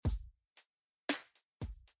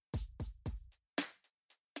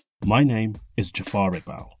My name is Jafar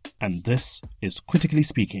Iqbal, and this is Critically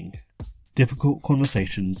Speaking, difficult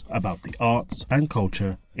conversations about the arts and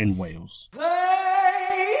culture in Wales.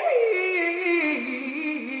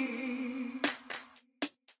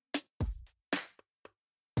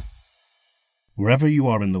 Wherever you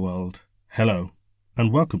are in the world, hello,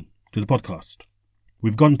 and welcome to the podcast.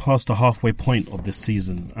 We've gone past the halfway point of this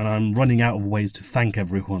season, and I'm running out of ways to thank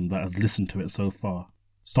everyone that has listened to it so far.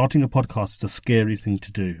 Starting a podcast is a scary thing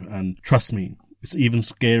to do, and trust me, it's even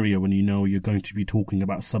scarier when you know you're going to be talking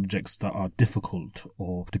about subjects that are difficult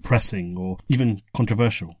or depressing or even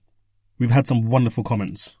controversial. We've had some wonderful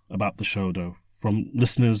comments about the show though, from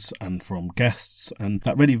listeners and from guests, and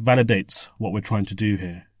that really validates what we're trying to do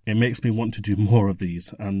here. It makes me want to do more of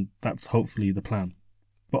these, and that's hopefully the plan.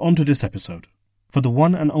 But on to this episode. For the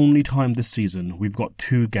one and only time this season, we've got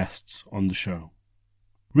two guests on the show.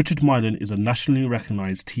 Richard Mylan is a nationally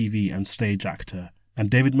recognised TV and stage actor, and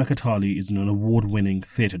David Mekatali is an award-winning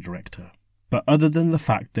theatre director. But other than the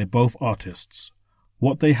fact they're both artists,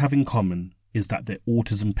 what they have in common is that they're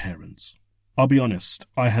autism parents. I'll be honest,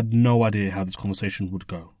 I had no idea how this conversation would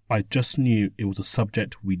go. I just knew it was a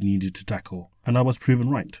subject we needed to tackle, and I was proven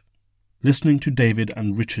right. Listening to David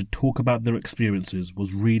and Richard talk about their experiences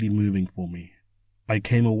was really moving for me. I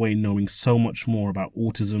came away knowing so much more about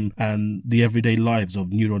autism and the everyday lives of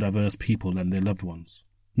neurodiverse people and their loved ones.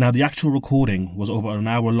 Now, the actual recording was over an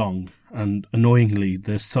hour long, and annoyingly,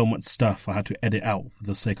 there's so much stuff I had to edit out for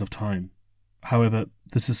the sake of time. However,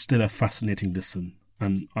 this is still a fascinating listen,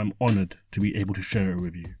 and I'm honoured to be able to share it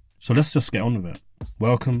with you. So let's just get on with it.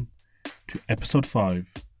 Welcome to episode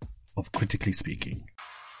 5 of Critically Speaking.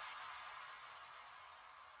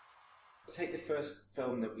 Take the first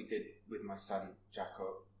film that we did with my son,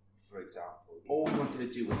 Jacko, for example. All we wanted to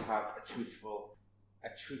do was have a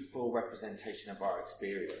truthful representation of our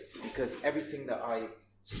experience, because everything that I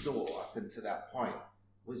saw up until that point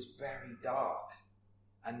was very dark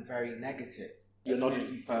and very negative. You're not if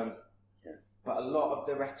you found, but a lot of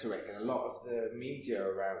the rhetoric and a lot of the media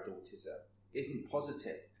around autism isn't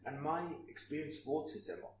positive. And my experience of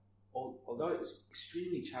autism, although it's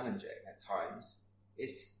extremely challenging at times,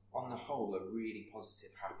 is on the whole a really positive,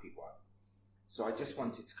 happy one. So I just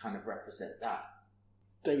wanted to kind of represent that.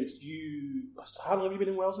 David, how long have you been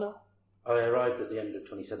in Wales now? I arrived at the end of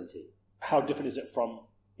 2017. How different is it from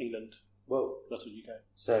England? Well, that's the UK.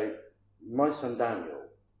 So, my son Daniel,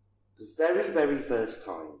 the very, very first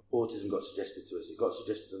time autism got suggested to us, it got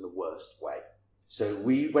suggested in the worst way. So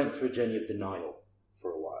we went through a journey of denial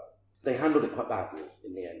for a while. They handled it quite badly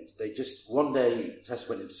in the end. They just, one day, Tess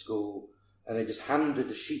went into school and they just handed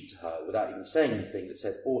a sheet to her without even saying anything that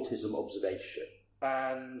said autism observation.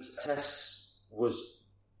 And Tess was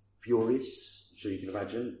furious, I'm sure you can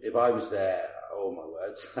imagine. If I was there, oh my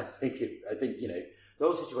words, I think the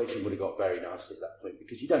whole situation would have got very nasty at that point,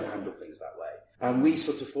 because you don't handle things that way. And we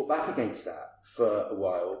sort of fought back against that for a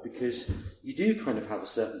while, because you do kind of have a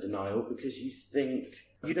certain denial, because you think,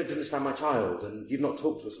 you don't understand my child and you've not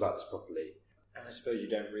talked to us about this properly. And I suppose you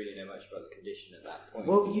don't really know much about the condition at that point.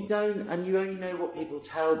 Well, you don't, and you only know what people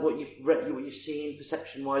tell, what you've read, what you've seen,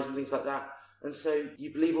 perception-wise and things like that. And so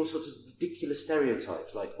you believe all sorts of ridiculous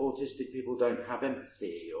stereotypes, like autistic people don't have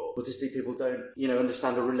empathy, or autistic people don't,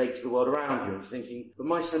 understand or relate to the world around you. And thinking, but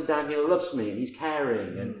my son Daniel loves me and he's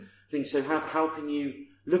caring, and things. So how can you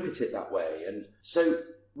look at it that way? And so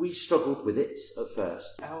we struggled with it at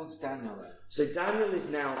first. How old's Daniel then? So Daniel is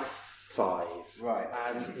now 5, right?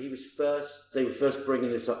 And they were first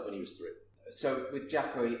bringing this up when he was 3. So with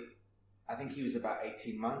Jacko, I think he was about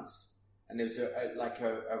 18 months. And there was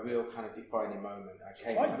a real kind of defining moment. I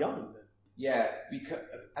came quite young then. Yeah, because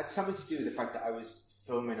it had something to do with the fact that I was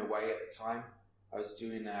filming away at the time. I was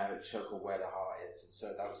doing a show called Where the Heart Is, and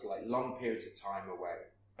so that was like long periods of time away.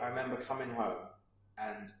 I remember coming home,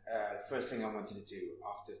 and the first thing I wanted to do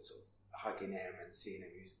after sort of hugging him and seeing him,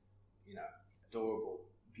 he was, adorable,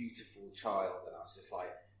 beautiful child, and I was just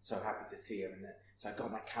like so happy to see him. And so I got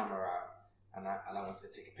my camera out. And I wanted to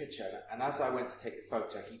take a picture. And as I went to take the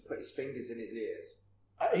photo, he put his fingers in his ears.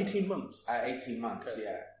 At 18 months? At 18 months, okay.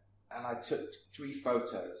 Yeah. And I took 3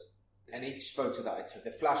 photos. And each photo that I took,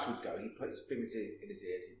 the flash would go. He'd put his fingers in his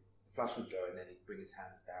ears. The flash would go, and then he'd bring his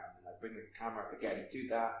hands down. And I'd bring the camera up again. He'd do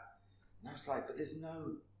that. And I was like, but there's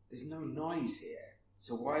no noise here.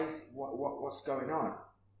 So what's going on?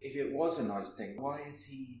 If it was a noise thing, why is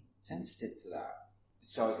he sensitive to that?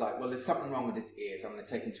 So I was like, well, there's something wrong with his ears. I'm going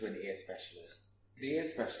to take him to an ear specialist. The ear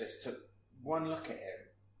specialist took one look at him,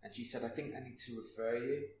 and she said, I think I need to refer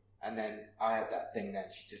you. And then I had that thing then.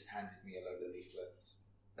 She just handed me a load of leaflets.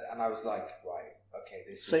 And I was like, right, okay,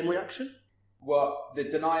 this Same reaction? Well, the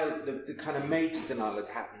denial, the kind of major denial had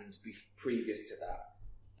happened previous to that.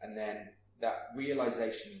 And then that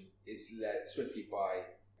realization is led swiftly by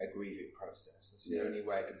a grieving process. That's the only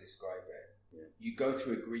way I can describe it. Yeah. You go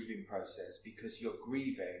through a grieving process because you're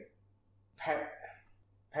grieving.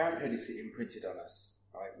 Parenthood is imprinted on us,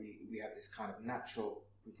 right? We have this kind of natural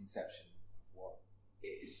preconception of what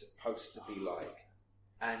it is supposed to be like.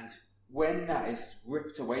 And when that is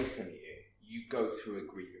ripped away from you, you go through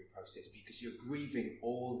a grieving process because you're grieving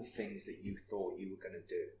all the things that you thought you were going to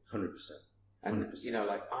do. 100%. And, you know,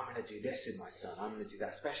 like, I'm going to do this with my son, I'm going to do that,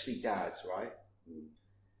 especially dads, right? Mm.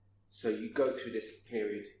 So you go through this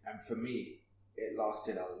period, and for me, it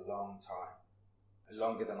lasted a long time,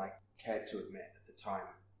 longer than I cared to admit at the time.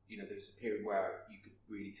 You know, there was a period where you could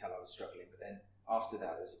really tell I was struggling, but then after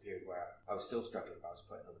that, there was a period where I was still struggling, but I was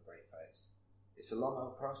putting on a brave face. It's a long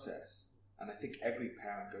old process, and I think every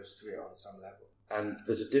parent goes through it on some level. And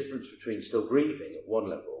there's a difference between still grieving at one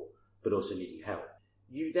level, but also needing help.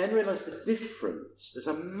 You then realise the difference. There's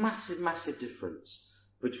a massive, massive difference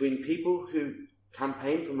between people who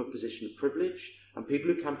campaign from a position of privilege and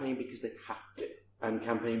people who campaign because they have to, and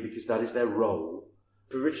campaign because that is their role.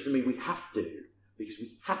 For Richard and me, we have to, because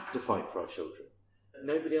we have to fight for our children.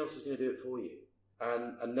 Nobody else is going to do it for you.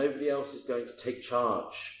 And nobody else is going to take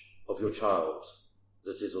charge of your child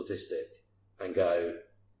that is autistic and go,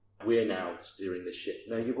 we're now steering the ship.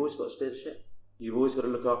 No, you've always got to steer the ship. You've always got to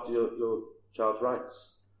look after your child's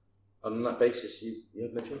rights. On that basis, you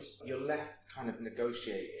have no choice. You're left kind of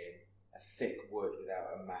negotiating a thick wood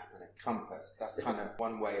without a map and a compass. That's kind of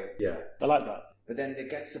one way of... Yeah. I like that. But then there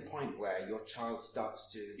gets a point where your child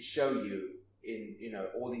starts to show you in, you know,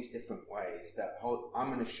 all these different ways that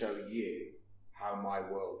I'm going to show you how my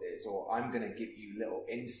world is, or I'm going to give you little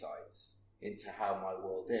insights into how my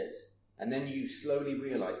world is. And then you slowly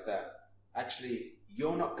realize that actually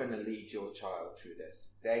you're not going to lead your child through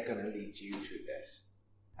this. They're going to lead you through this.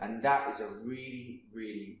 And that is a really,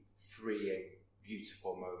 really freeing,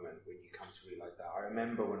 beautiful moment when you come to realize that. I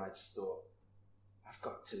remember when I just thought, I've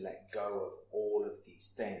got to let go of all of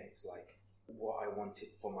these things, like what I wanted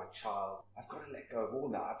for my child. I've got to let go of all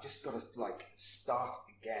that. I've just got to like start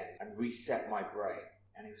again and reset my brain.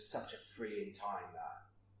 And it was such a freeing time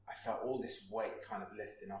that I felt all this weight kind of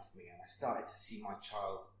lifting off me, and I started to see my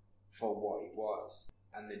child for what he was,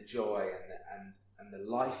 and the joy and the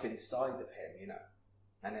life inside of him, you know.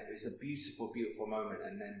 And it was a beautiful, beautiful moment.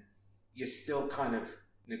 And then you're still kind of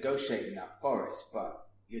negotiating that forest, but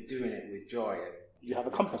you're doing it with joy. And you have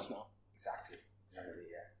a compass now. Exactly,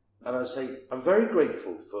 yeah. And I'd say I'm very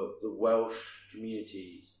grateful for the Welsh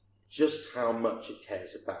communities, just how much it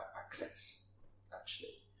cares about access,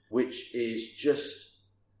 actually, which is just,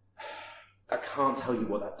 I can't tell you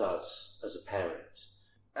what that does as a parent.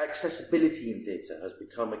 Accessibility in theatre has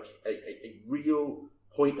become a real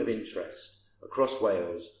point of interest across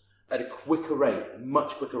Wales at a quicker rate,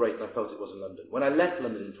 much quicker rate than I felt it was in London. When I left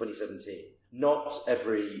London in 2017, not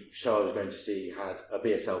every show I was going to see had a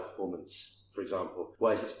BSL performance, for example,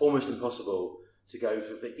 whereas it's almost impossible to go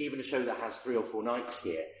for even a show that has 3 or 4 nights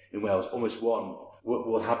here in Wales, almost one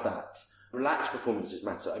will have that. Relaxed performances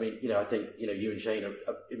matter. I mean, you know, I think, you know, you and Shane are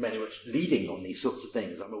in many ways leading on these sorts of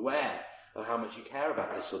things. I'm aware of how much you care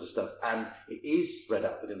about this sort of stuff, and it is spread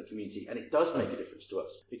out within the community, and it does make a difference to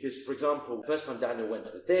us. Because, for example, the first time Daniel went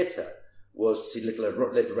to the theatre was to see Little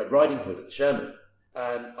Red Riding Hood at the Sherman,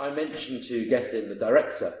 and I mentioned to Gethin, the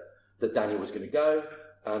director, that Daniel was going to go,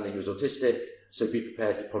 and that he was autistic, so be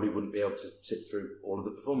prepared he probably wouldn't be able to sit through all of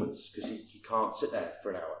the performance, because he can't sit there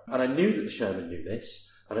for an hour. And I knew that the Sherman knew this,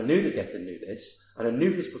 and I knew that Gethin knew this, and I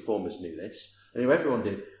knew his performers knew this, I knew everyone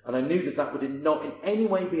did, and I knew that would not in any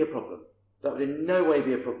way be a problem. That would in no way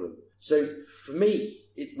be a problem. So for me,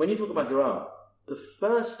 when you talk about your art, the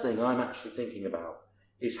first thing I'm actually thinking about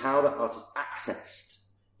is how that art is accessed,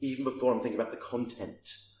 even before I'm thinking about the content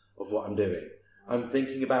of what I'm doing. I'm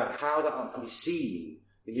thinking about how that art can be seen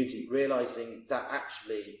in unity, realising that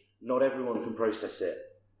actually not everyone can process it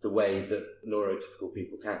the way that neurotypical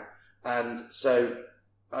people can. And so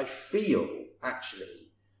I feel, actually,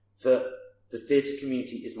 that the theatre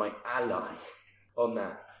community is my ally on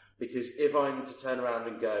that. Because if I'm to turn around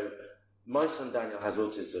and go, my son Daniel has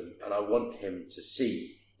autism and I want him to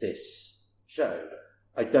see this show,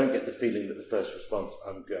 I don't get the feeling that the first response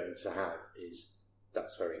I'm going to have is,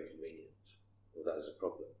 that's very inconvenient, or that is a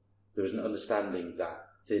problem. There is an understanding that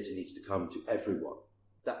theatre needs to come to everyone.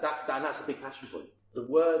 And that's a big passion point. The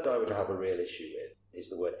word I would have a real issue with is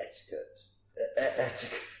the word etiquette.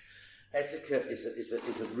 Etiquette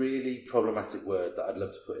is a really problematic word that I'd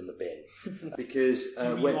love to put in the bin, because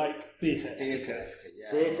you mean like Theatre etiquette,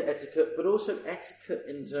 yeah. Theatre etiquette, but also etiquette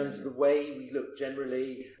in terms of the way we look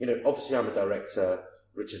generally. You know, obviously I'm a director,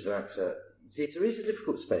 Richard's an actor. Theatre is a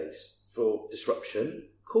difficult space for disruption.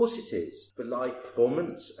 Of course it is. For live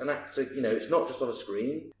performance, an actor, you know, it's not just on a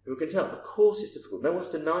screen. People can tell. Of course it's difficult. No one's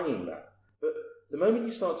denying that. But the moment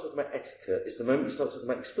you start talking about etiquette is the moment you start talking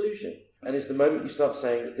about exclusion. And it's the moment you start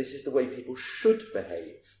saying that this is the way people should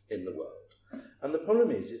behave in the world. And the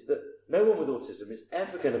problem is that no one with autism is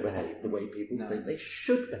ever going to behave the way people think they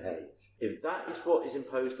should behave. If that is what is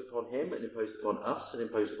imposed upon him and imposed upon us and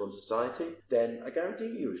imposed upon society, then I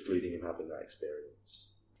guarantee you're excluding him having that experience.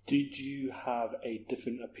 Did you have a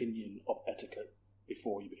different opinion of etiquette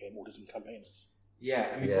before you became autism campaigners? Yeah,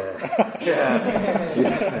 I mean,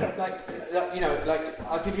 Yeah. like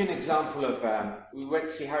I'll give you an example of we went to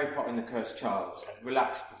see Harry Potter and the Cursed Child,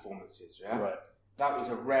 relaxed performances, yeah? Right. That was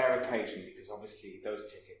a rare occasion because obviously those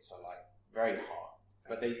tickets are like very hot.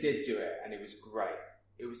 But they did do it and it was great.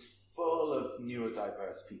 It was full of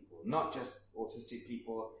neurodiverse people, not just autistic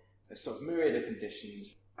people, a sort of myriad of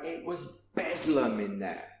conditions. It was bedlam in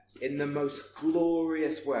there, in the most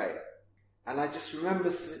glorious way. And I just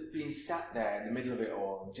remember being sat there in the middle of it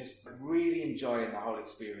all and just really enjoying the whole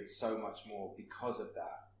experience so much more because of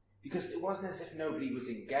that. Because it wasn't as if nobody was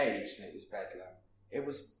engaged and it was bedlam. It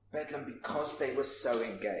was bedlam because they were so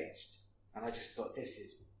engaged. And I just thought, this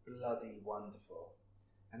is bloody wonderful.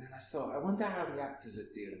 And then I thought, I wonder how the actors are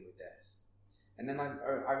dealing with this. And then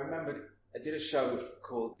I remembered, I did a show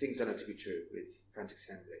called Things I Know to Be True with Frantic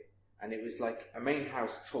Assembly. And it was like a main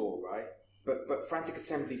house tour, right? But Frantic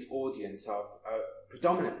Assembly's audience are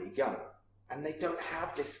predominantly young. And they don't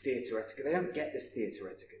have this theatre etiquette. They don't get this theatre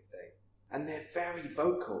etiquette thing. And they're very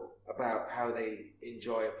vocal about how they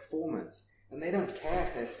enjoy a performance. And they don't care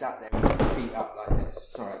if they're sat there with their feet up like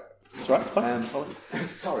this. Sorry. That's right.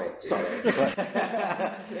 Sorry.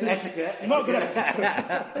 Etiquette. I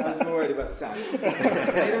was more worried about the sound.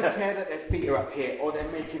 They don't care that their feet are up here, or they're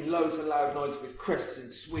making loads of loud noise with crisps and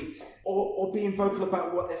sweets, or being vocal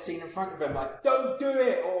about what they're seeing in front of them, like "Don't do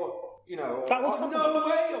it," or you know, or, "No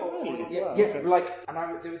way," or okay. like. And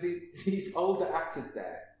there were these older actors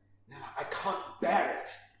there. And they're like, I can't bear it.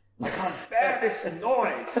 I can't bear this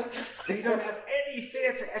noise. They don't have any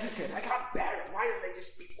theatre etiquette. I can't bear it. Why don't they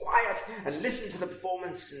just be quiet and listen to the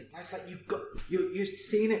performance? And I was like, you're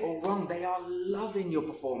seeing it all wrong. They are loving your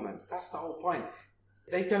performance. That's the whole point.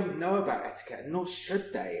 They don't know about etiquette, nor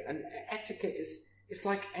should they. And etiquette it's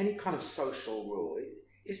like any kind of social rule.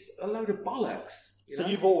 It's a load of bollocks. So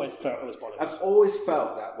you've always felt it was bollocks? I've always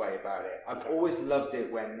felt that way about it. I've always loved it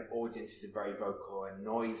when audiences are very vocal and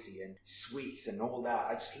noisy and sweets and all that.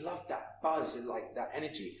 I just love that buzz and like that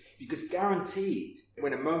energy. Because guaranteed,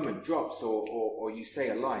 when a moment drops or you say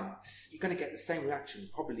a line, you're going to get the same reaction,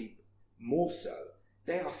 probably more so.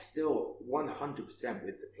 They are still 100%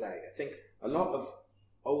 with the play. I think a lot of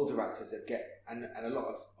older actors and a lot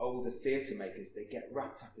of older theatre makers, they get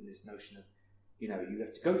wrapped up in this notion of, you know, you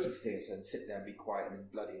have to go to the theatre and sit there and be quiet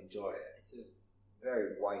and bloody enjoy it. It's a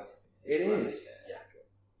very white. It is. Yeah.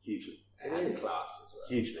 Hugely. It is. Class as well.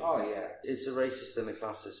 Hugely. Oh, yeah. It's a racist and a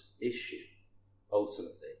classist issue,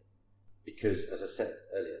 ultimately. Because, as I said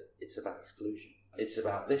earlier, it's about exclusion. It's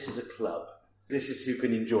about, this is a club, this is who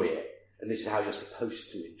can enjoy it, and this is how you're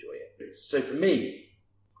supposed to enjoy it. So for me,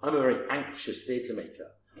 I'm a very anxious theatre maker.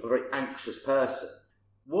 I'm a very anxious person.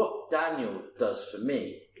 What Daniel does for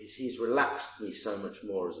me is he's relaxed me so much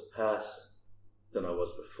more as a person than I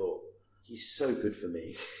was before. He's so good for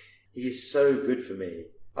me. He is so good for me.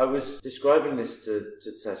 I was describing this to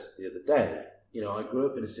Tess the other day. You know, I grew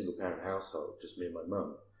up in a single-parent household, just me and my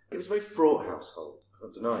mum. It was a very fraught household, I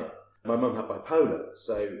can't deny it. My mum had bipolar,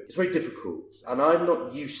 so it's very difficult. And I'm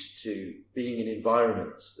not used to being in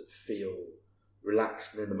environments that feel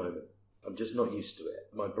relaxed and in the moment. I'm just not used to it.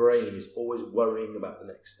 My brain is always worrying about the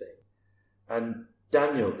next thing. And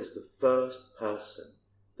Daniel is the first person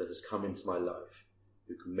that has come into my life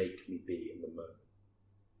who can make me be in the moment.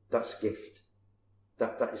 That's a gift.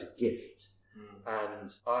 That is a gift.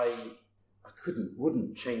 And I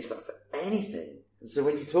wouldn't change that for anything. And so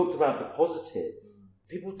when you talked about the positive,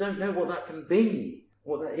 people don't know what that can be,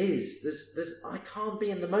 what that is. I can't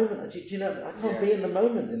be in the moment. Do you know? I can't be in the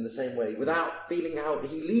moment in the same way without feeling how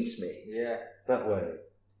he leads me. Yeah. That way.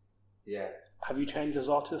 Yeah. Have you changed as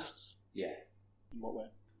artists? Yeah. In what way?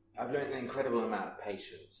 I've learned an incredible amount of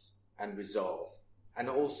patience and resolve. And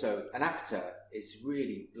also, an actor is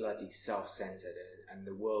really bloody self-centered and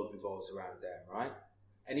the world revolves around them, right?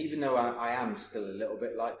 And even though I am still a little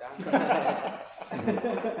bit like that,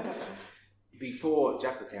 before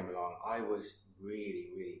Jacko came along, I was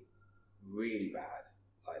really, really, really bad,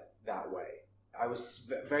 like that way. I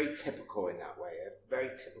was very typical in that way, a very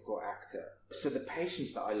typical actor. So the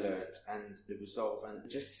patience that I learned and the resolve and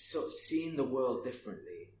just sort of seeing the world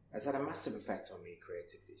differently has had a massive effect on me,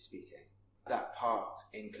 creatively speaking. That part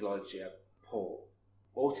in Collegia, Paul,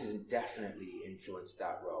 autism definitely influenced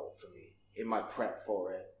that role for me in my prep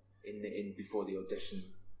for it, before the audition,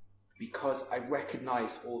 because I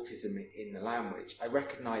recognised autism in the language. I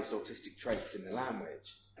recognised autistic traits in the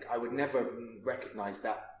language. I would never have recognised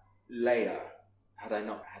that layer had I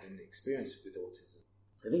not had an experience with autism.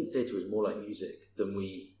 I think theatre is more like music than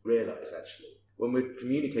we realise, actually. When we're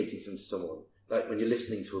communicating to someone, like when you're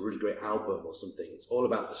listening to a really great album or something, it's all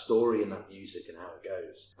about the story and that music and how it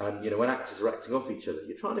goes. And, when actors are acting off each other,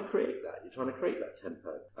 you're trying to create that. You're trying to create that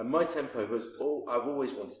tempo. And my tempo I've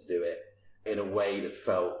always wanted to do it in a way that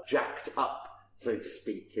felt jacked up, so to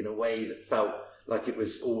speak, in a way that felt like it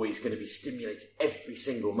was always going to be stimulated every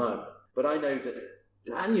single moment. But I know that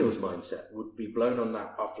Daniel's mindset would be blown on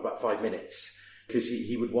that after about 5 minutes, because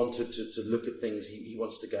he would want to look at things. He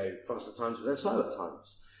wants to go faster times but then slower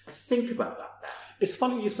times. Think about that now. It's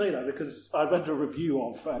funny you say that, because I read a review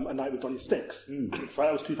of A Night with Johnny Sticks.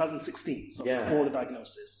 That was 2016, so before the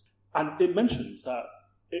diagnosis. And it mentions that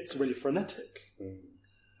it's really frenetic.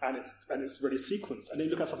 And it's really sequenced. And then you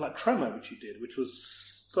look at something like Tremor, which you did, which was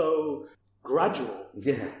so gradual.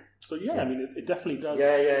 Yeah. So I mean, it definitely does.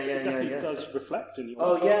 It definitely does reflect in you.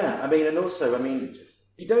 I mean,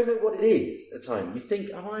 you don't know what it is at times. You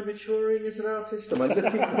think, am I maturing as an artist? Am I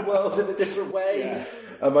looking at the world in a different way? Yeah.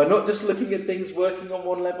 Am I not just looking at things working on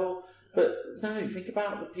one level? But no, think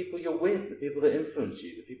about the people you're with, the people that influence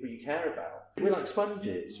you, the people you care about. We're like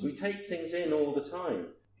sponges. We take things in all the time.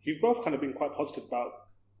 You've both kind of been quite positive about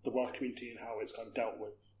the Welsh community and how it's kind of dealt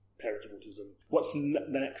with parents with autism. What's the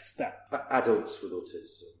next step? Adults with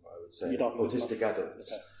autism, I would say. Autistic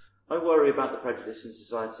adults. Okay. I worry about the prejudice in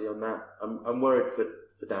society on that. I'm worried for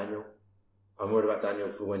Daniel. I'm worried about Daniel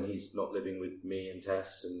for when he's not living with me and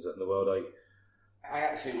Tess and the world. I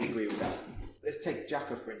absolutely agree with that. Let's take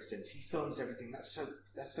Jacko, for instance. He films everything. That's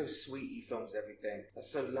so sweet. He films everything.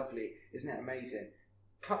 That's so lovely. Isn't it amazing?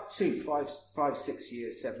 Cut to 5, 6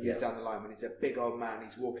 years, 7 years down the line, when he's a big old man,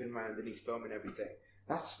 he's walking around and he's filming everything.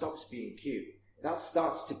 That stops being cute. That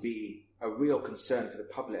starts to be a real concern for the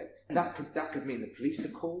public. That could mean the police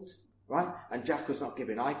are called, right? And Jacko's not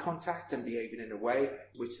giving eye contact and behaving in a way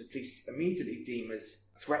which the police immediately deem as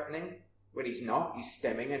threatening, when he's not. He's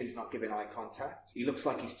stemming and he's not giving eye contact. He looks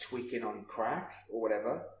like he's tweaking on crack or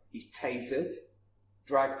whatever. He's tasered,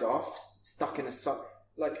 dragged off, stuck in a sock.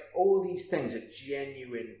 Like, all these things are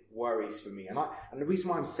genuine worries for me. And the reason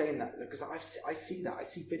why I'm saying that, because I see that. I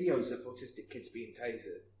see videos of autistic kids being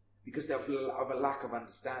tasered because of a lack of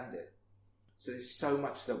understanding. So there's so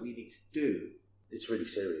much that we need to do. It's really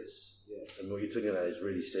serious. Yeah. And what you're talking about is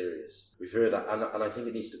really serious. We fear that, and I think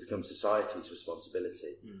it needs to become society's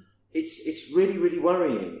responsibility. It's really, really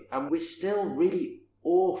worrying, and we're still really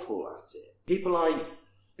awful at it. People I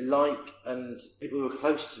like and people who are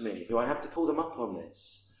close to me, who I have to call them up on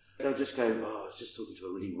this, they'll just go, I was just talking to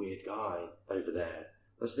a really weird guy over there.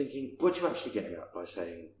 I was thinking, what are you actually getting at by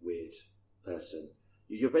saying weird person?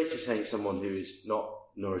 You're basically saying someone who is not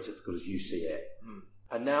neurotypical as you see it.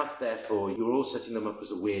 And now, therefore, you're all setting them up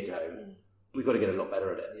as a weirdo. We've got to get a lot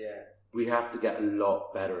better at it. Yeah. We have to get a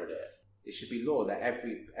lot better at it. It should be law that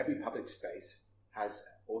every public space has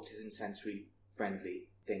autism sensory friendly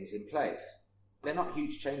things in place. They're not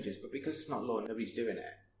huge changes, but because it's not law, nobody's doing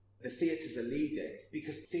it. The theatres are leading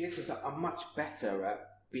because theatres are much better at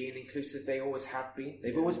being inclusive. They always have been.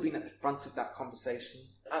 They've always been at the front of that conversation.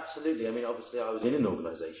 Absolutely. I mean, obviously, I was in an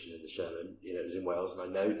organisation in the Sherman, it was in Wales, and I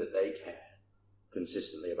know that they care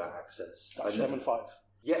consistently about access. Sherman 5.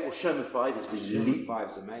 Yeah, well, Sherman 5 is Sherman 5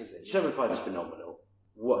 is amazing. Sherman 5 is phenomenal.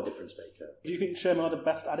 What a difference maker. Do you think Sherman are the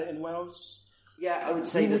best at it in Wales? Yeah, I would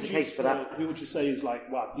say there's a case for that. Who would you say is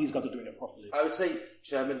like, wow, these guys are doing it properly? I would say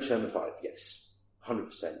Sherman 5, yes. 100%.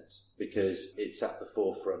 Because it's at the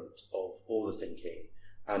forefront of all the thinking.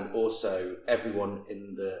 And also, everyone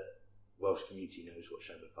in the Welsh community knows what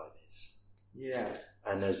Sherman 5 is. Yeah.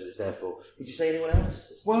 And knows that it's there for. Would you say anyone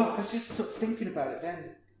else? Well, I was just sort of thinking about it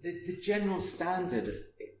then. The general standard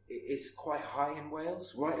is quite high in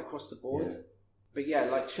Wales, right across the board. Yeah. But yeah,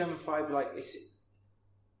 like Sherman 5, like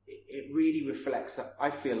it really reflects. I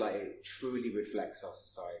feel like it truly reflects our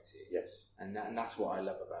society. Yes, and that's what I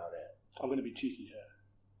love about it. I'm going to be cheeky here.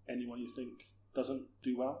 Anyone you think doesn't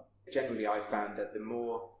do well? Generally, I found that the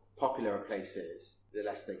more popular a place is, the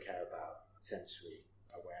less they care about sensory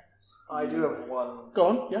awareness. I do have one. Go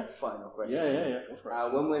on. Yeah. Final question. Yeah. Go for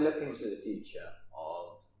it. When we're looking to the future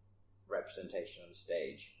of representation on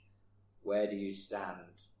stage, where do you stand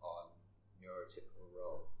on neurotypical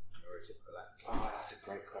role, neurotypical actor? Oh, that's a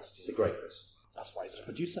great question. It's a great question. That's why he's a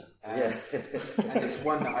producer. Yeah. And it's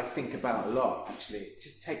one that I think about a lot, actually.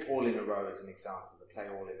 Just take All in a Row as an example, the play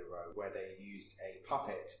All in a Row, where they used a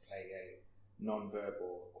puppet to play a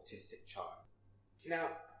non-verbal autistic child. Now,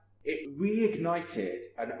 it reignited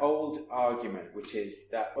an old argument, which is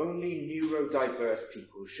that only neurodiverse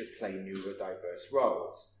people should play neurodiverse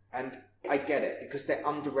roles. And I get it, because they're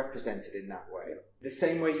underrepresented in that way. The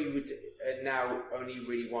same way you would now only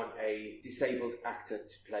really want a disabled actor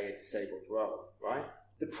to play a disabled role, right?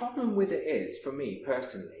 The problem with it is, for me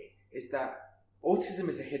personally, is that autism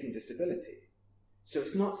is a hidden disability. So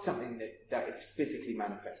it's not something that is physically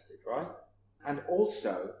manifested, right? And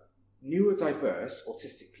also, neurodiverse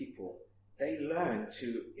autistic people, they learn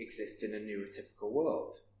to exist in a neurotypical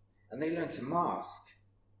world. And they learn to mask.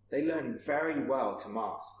 They learn very well to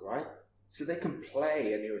mask, right? So they can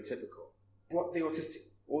play a neurotypical. What the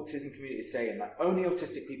autism community is saying, like, only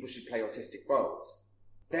autistic people should play autistic roles.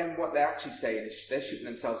 Then what they're actually saying is they're shooting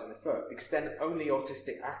themselves in the foot, because then only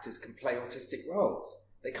autistic actors can play autistic roles.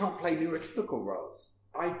 They can't play neurotypical roles.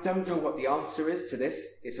 I don't know what the answer is to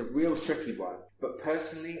this. It's a real tricky one. But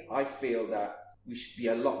personally, I feel that we should be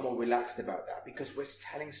a lot more relaxed about that, because we're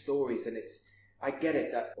telling stories, and I get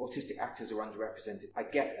it that autistic actors are underrepresented. I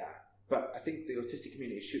get that. But I think the autistic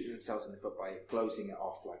community is shooting themselves in the foot by closing it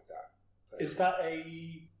off like that. Is that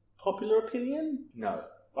a popular opinion? No.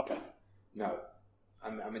 Okay. No.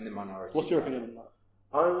 I'm in the minority. What's your opinion on that?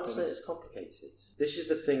 I would say it's complicated. This is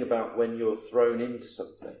the thing about when you're thrown into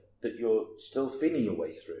something that you're still feeling your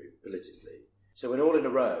way through politically. So when All in a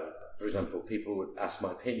Row, for example, people would ask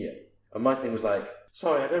my opinion, and my thing was like,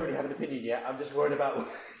 sorry, I don't really have an opinion yet. I'm just worried about,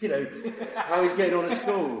 how he's getting on at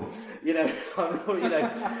school.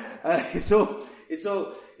 It's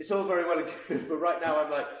all very well and good. But right now,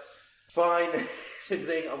 I'm like, fine. Same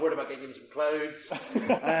thing. I'm worried about getting him some clothes.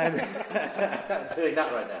 I'm doing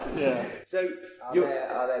that right now. Yeah. So,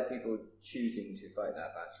 are there people choosing to fight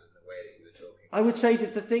that battle in the way that you were talking? I would say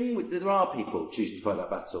that there are people choosing to fight that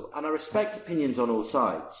battle, and I respect opinions on all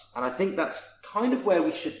sides, and I think that's kind of where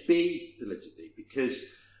we should be politically, because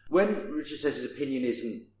when Richard says his opinion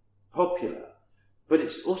isn't popular, but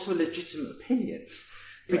it's also a legitimate opinion,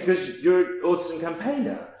 because you're an autism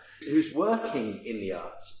campaigner who's working in the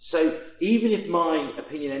arts. So even if my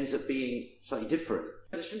opinion ends up being slightly different,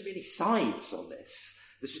 there shouldn't be any sides on this.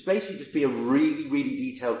 There should basically just be a really, really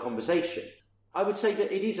detailed conversation. I would say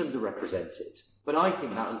that it is underrepresented, but I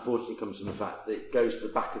think that unfortunately comes from the fact that it goes to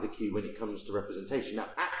the back of the queue when it comes to representation. Now,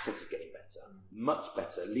 access is getting better, much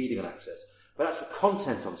better, leading on access, but actual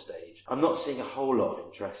content on stage, I'm not seeing a whole lot of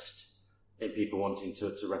interest in people wanting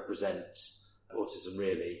to represent autism,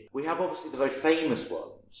 really. We have obviously the very famous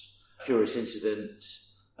ones, Curious Incident,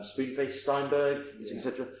 Spoonface Steinberg,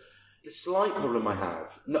 etc. The slight problem I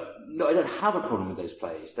have, no, I don't have a problem with those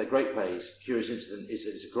plays. They're great plays. Curious Incident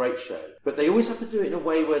is a great show. But they always have to do it in a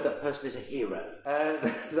way where that person is a hero.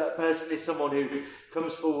 That person is someone who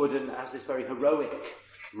comes forward and has this very heroic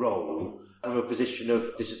role from a position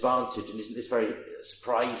of disadvantage, and isn't this very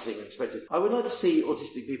surprising and expected. I would like to see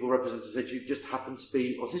autistic people represented that you just happen to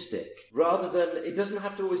be autistic, rather than it doesn't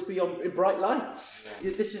have to always be in bright lights.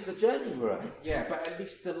 Yeah. This is the journey we're on. Yeah, but at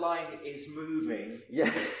least the line is moving.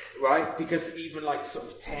 Yeah. Right? Because even like sort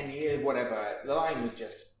of 10 years, whatever, the line was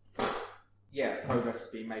just, progress has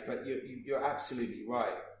been made. But you're absolutely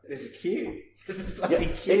right. There's a queue. There's a bloody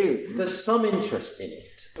queue. There's some interest in it.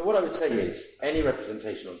 But what I would say is, any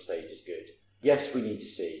representation on stage is good. Yes, we need to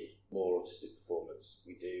see more autistic performers.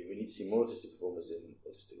 We do. We need to see more autistic performers in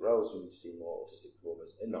autistic roles. We need to see more autistic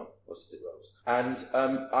performers in non-autistic roles. And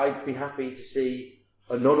I'd be happy to see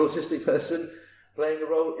a non-autistic person playing a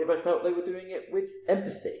role if I felt they were doing it with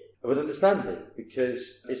empathy, with understanding,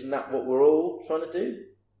 because isn't that what we're all trying to do?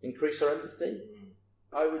 Increase our empathy?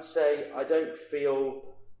 I would say I don't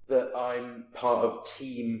feel that I'm part of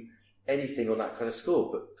team anything on that kind of score,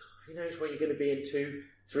 but who knows where you're going to be in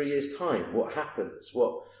 2-3 years' time? What happens?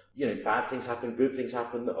 Bad things happen, good things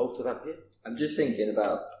happen that alter that view? I'm just thinking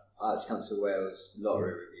about Arts Council Wales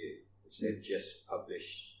Lottery Review, which they've just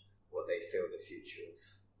published what they feel the future of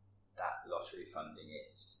that lottery funding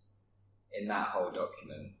is. In that whole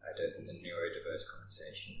document, I don't think the neurodiverse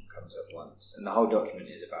conversation comes up once. And the whole document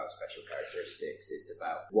is about special characteristics. It's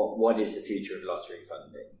about what is the future of lottery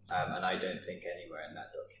funding. And I don't think anywhere in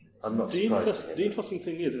that document. I'm not surprised. The interesting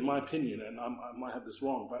thing is, in my opinion, and I might have this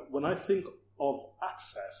wrong, but when I think of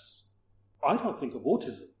access, I don't think of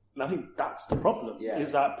autism. And I think that's the problem,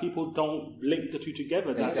 is that people don't link the two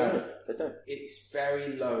together. They don't. It's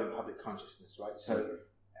very low in public consciousness, right? So,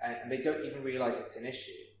 and they don't even realise it's an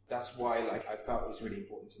issue. That's why, like, I felt it was really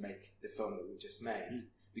important to make the film that we just made,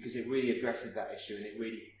 because it really addresses that issue and it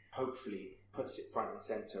really, hopefully, puts it front and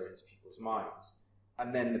centre into people's minds.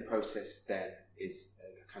 And then the process then is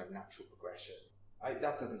a kind of natural progression.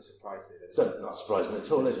 That doesn't surprise me. That not surprising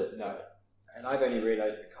at all, is it? No. And I've only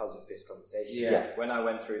realised because of this conversation. Yeah. When I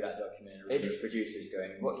went through that documentary, the producers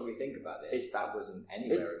going, what do we think about this? That wasn't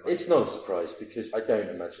anywhere in my It's not a surprise because I don't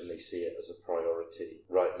imagine they see it as a priority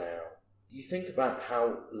right now. You think about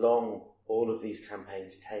how long all of these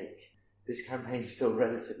campaigns take. This campaign's still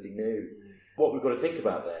relatively new. What we've got to think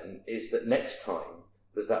about then is that next time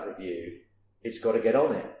there's that review, it's got to get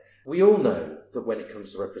on it. We all know that when it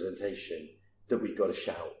comes to representation, that we've got to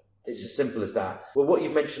shout. It's as simple as that. Well, what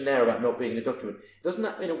you've mentioned there about not being in the document, doesn't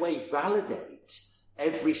that in a way validate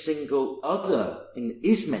every single other thing that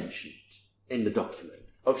is mentioned in the document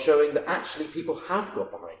of showing that actually people have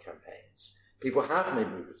got behind campaigns, people have made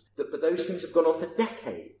movements, but those things have gone on for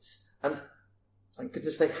decades, and thank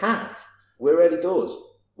goodness they have. We're early doors.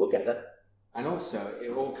 We'll get there. And also,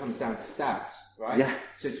 it all comes down to stats, right? Yeah.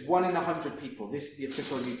 So it's 1 in 100 people. This is the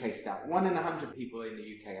official UK stat. 1 in 100 people in the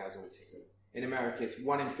UK has autism. In America, it's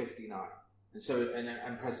 1 in 59. And so,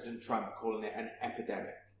 and President Trump calling it an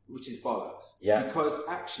epidemic, which is bollocks. Yeah. Because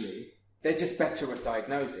actually, they're just better at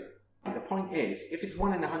diagnosing. The point is, if it's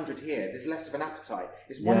 1 in 100 here, there's less of an appetite.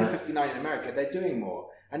 It's 1 in 59 in America. They're doing more,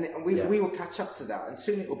 and we will catch up to that. And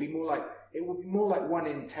soon it will be more like 1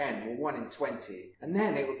 in 10 or 1 in 20, and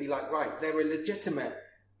then it will be like, right, they're a legitimate,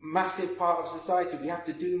 massive part of society. We have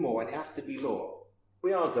to do more, and it has to be law.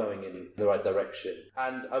 We are going in the right direction.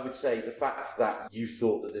 And I would say the fact that you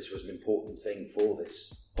thought that this was an important thing for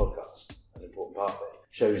this podcast, an important part of it,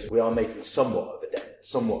 shows we are making somewhat of a dent,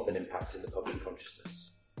 somewhat of an impact in the public consciousness.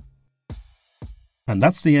 And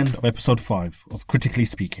that's the end of episode 5 of Critically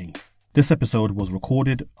Speaking. This episode was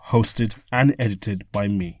recorded, hosted and edited by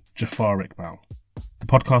me, Jafar Iqbal. The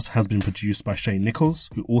podcast has been produced by Shane Nichols,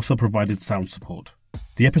 who also provided sound support.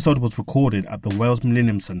 The episode was recorded at the Wales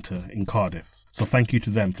Millennium Centre in Cardiff, so thank you to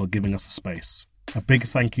them for giving us a space. A big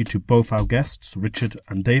thank you to both our guests, Richard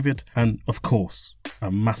and David, and of course,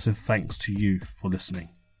 a massive thanks to you for listening.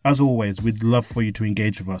 As always, we'd love for you to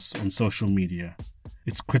engage with us on social media.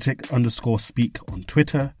 It's critic_speak on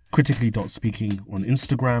Twitter, critically.speaking on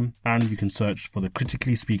Instagram, and you can search for the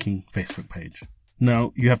Critically Speaking Facebook page.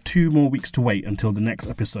 Now, you have 2 more weeks to wait until the next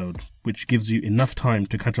episode, which gives you enough time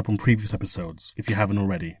to catch up on previous episodes, if you haven't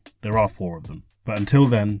already. There are 4 of them. But until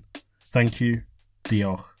then, thank you,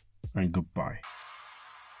 diolch, and goodbye.